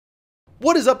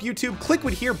What is up, YouTube?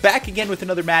 Kliquid here, back again with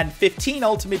another Madden 15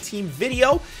 Ultimate Team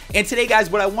video. And today,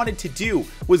 guys, what I wanted to do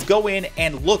was go in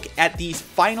and look at these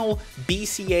final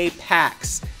BCA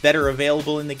packs that are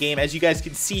available in the game. As you guys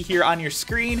can see here on your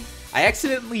screen, I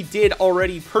accidentally did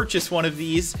already purchase one of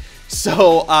these.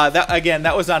 So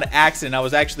that was on accident. I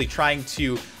was actually trying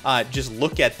to just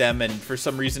look at them, and for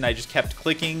some reason I just kept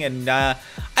clicking, and I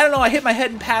don't know, I hit my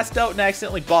head and passed out and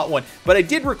accidentally bought one. But I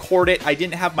did record it. I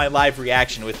didn't have my live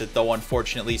reaction with it though,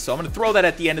 unfortunately. So I'm going to throw that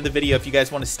at the end of the video if you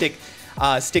guys want to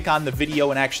stick on the video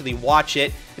and actually watch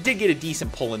it. I did get a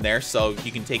decent pull in there, so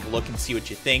you can take a look and see what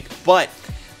you think. But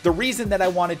the reason that I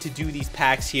wanted to do these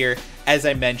packs here, as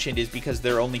I mentioned, is because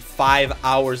there are only 5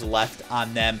 hours left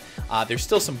on them. There's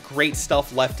still some great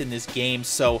stuff left in this game,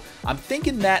 so I'm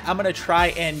thinking that I'm going to try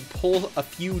and pull a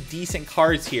few decent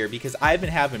cards here because I've been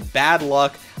having bad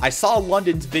luck. I saw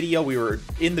London's video. We were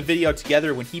in the video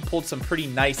together when he pulled some pretty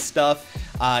nice stuff,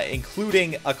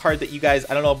 including a card that you guys,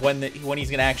 I don't know when he's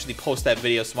going to actually post that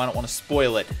video, so I don't want to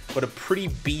spoil it, but a pretty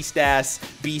beast-ass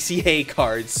BCA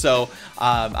card. So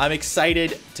I'm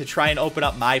excited to try and open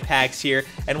up my packs here,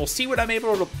 and we'll see what I'm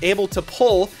able to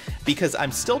pull, because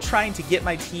I'm still trying to get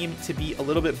my team to be a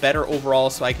little bit better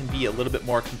overall so I can be a little bit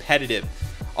more competitive.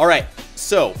 All right,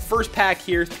 so first pack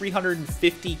here,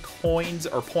 350 coins,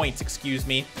 or points, excuse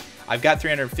me. I've got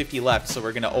 350 left, so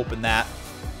we're going to open that.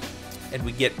 And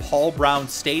we get Paul Brown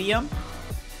Stadium,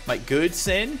 Mike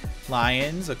Goodson,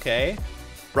 Lions, okay.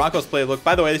 Broncos playbook.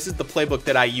 By the way, this is the playbook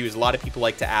that I use. A lot of people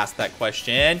like to ask that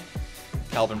question.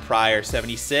 Calvin Pryor,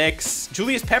 76.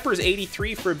 Julius Peppers,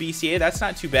 83 for a BCA. That's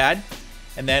not too bad.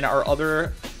 And then our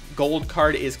other gold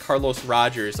card is Carlos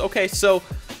Rogers. Okay, so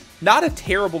not a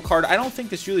terrible card. I don't think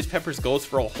this Julius Peppers goes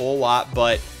for a whole lot,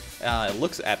 but it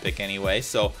looks epic anyway.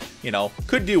 So, you know,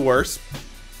 could do worse.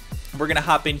 We're going to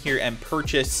hop in here and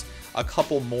purchase a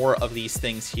couple more of these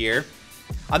things here.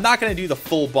 I'm not going to do the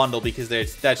full bundle because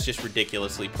that's just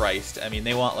ridiculously priced. I mean,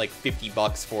 they want like 50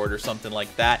 bucks for it or something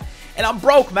like that. And I'm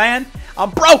broke, man.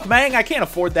 I'm broke, man. I can't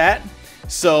afford that.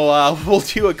 So we'll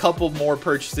do a couple more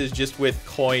purchases just with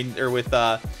coin, or with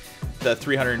the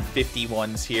 350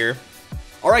 ones here.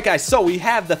 All right, guys. So we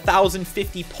have the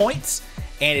 1,050 points,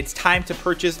 and it's time to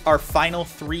purchase our final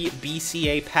 3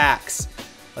 BCA packs.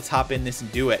 Let's hop in this and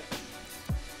do it.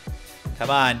 Come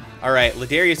on. All right,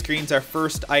 Ladarius Green's our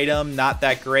first item. Not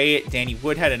that great. Danny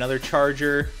Woodhead, another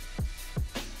Charger.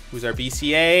 Who's our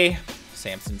BCA?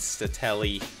 Samson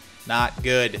Statelli. Not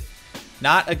good.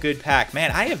 Not a good pack. Man,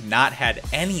 I have not had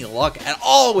any luck at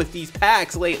all with these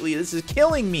packs lately. This is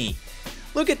killing me.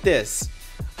 Look at this.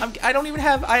 I don't even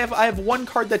have... I have one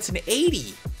card that's an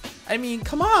 80. I mean,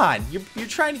 come on. You're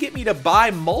trying to get me to buy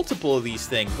multiple of these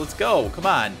things. Let's go. Come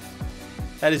on.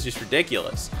 That is just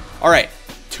ridiculous. All right.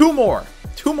 Two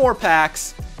more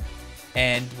packs,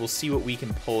 and we'll see what we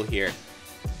can pull here.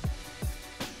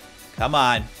 Come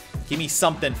on. Give me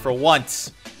something for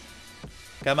once.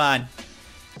 Come on.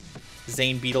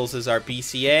 Zane Beatles is our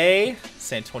BCA.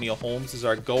 Santonio Holmes is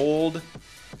our gold.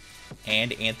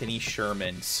 And Anthony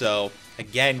Sherman. So,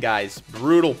 again, guys,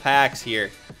 brutal packs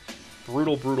here.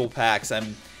 Brutal packs.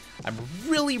 I'm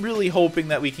really, really hoping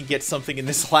that we can get something in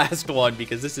this last one,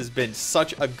 because this has been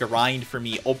such a grind for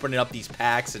me, opening up these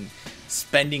packs and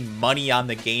spending money on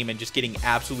the game and just getting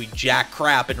absolutely jack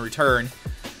crap in return.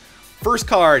 First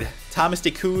card, Thomas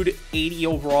Kliquid, 80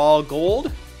 overall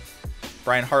gold.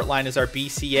 Brian Hartline is our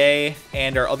BCA,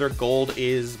 and our other gold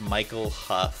is Michael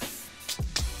Huff.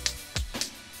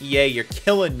 EA, you're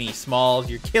killing me, Smalls.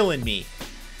 You're killing me.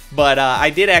 But I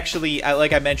did actually,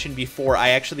 like I mentioned before,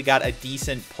 I actually got a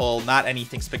decent pull. Not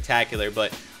anything spectacular,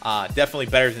 but definitely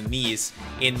better than these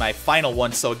in my final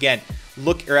one. So again,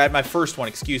 or at my first one,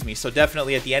 excuse me. So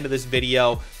definitely at the end of this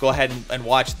video, go ahead and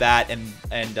watch that,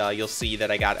 and you'll see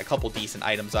that I got a couple decent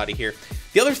items out of here.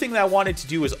 The other thing that I wanted to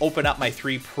do was open up my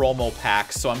 3 promo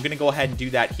packs. So I'm going to go ahead and do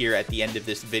that here at the end of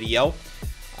this video.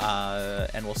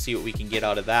 And we'll see what we can get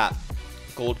out of that.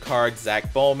 Gold card,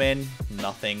 Zach Bowman,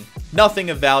 nothing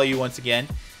of value once again.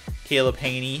 Caleb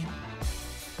Haney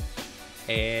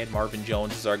and Marvin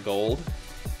Jones is our gold.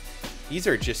 These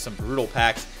are just some brutal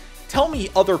packs. Tell me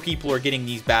other people are getting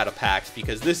these bad of packs,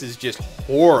 because this is just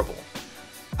horrible.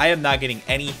 I am not getting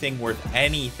anything worth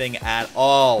anything at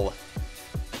all.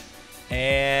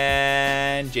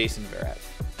 And Jason Verrett.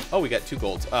 Oh, we got 2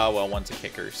 golds. Well, one's a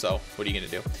kicker, so what are you going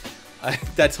to do?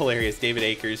 That's hilarious. David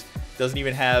Akers doesn't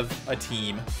even have a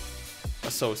team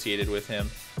associated with him.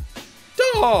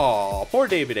 Oh, poor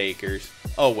David Akers.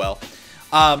 Oh, well.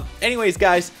 Anyways,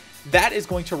 guys, that is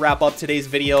going to wrap up today's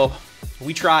video.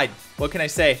 We tried. What can I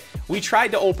say? We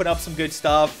tried to open up some good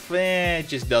stuff. It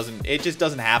just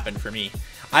doesn't happen for me.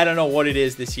 I don't know what it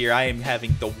is this year. I am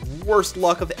having the worst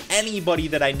luck of anybody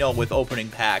that I know with opening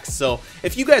packs. So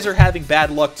if you guys are having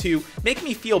bad luck too, make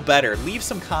me feel better. Leave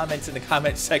some comments in the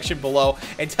comment section below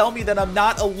and tell me that I'm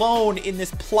not alone in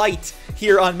this plight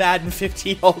here on Madden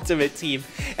 15 Ultimate Team.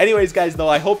 Anyways, guys, though,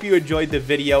 I hope you enjoyed the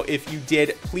video. If you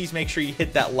did, please make sure you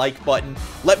hit that like button.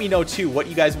 Let me know too what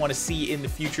you guys want to see in the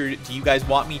future. Do you guys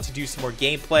want me to do some more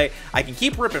gameplay? I can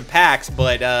keep ripping packs,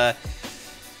 but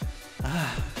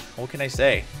what can I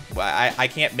say? I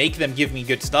can't make them give me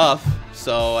good stuff.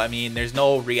 So, I mean, there's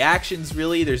no reactions,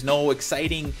 really. There's no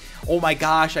exciting, oh my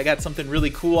gosh, I got something really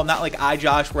cool. I'm not like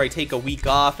iJosh where I take a week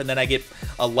off and then I get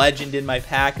a legend in my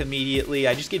pack immediately.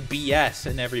 I just get BS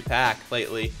in every pack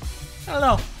lately. I don't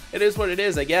know. It is what it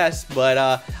is, I guess, but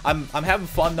I'm having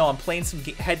fun, though. I'm playing some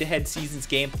head-to-head seasons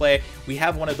gameplay. We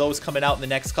have one of those coming out in the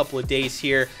next couple of days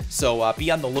here, so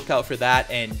be on the lookout for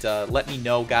that, and let me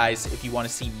know, guys, if you want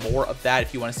to see more of that,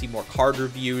 if you want to see more card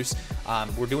reviews.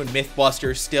 We're doing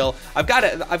Mythbusters still. I've got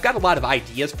a lot of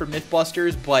ideas for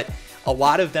Mythbusters, but a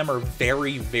lot of them are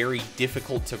very, very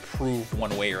difficult to prove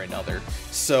one way or another.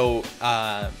 So,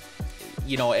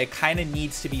 you know, it kind of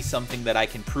needs to be something that I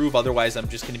can prove. Otherwise, I'm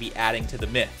just going to be adding to the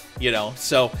myth, you know.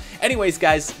 So anyways,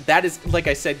 guys, that is, like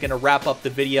I said, going to wrap up the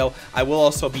video. I will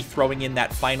also be throwing in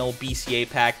that final BCA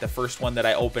pack, the first one that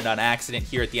I opened on accident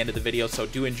here at the end of the video. So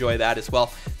do enjoy that as well.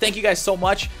 Thank you guys so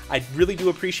much. I really do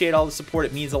appreciate all the support.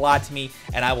 It means a lot to me.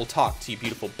 And I will talk to you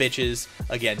beautiful bitches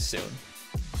again soon.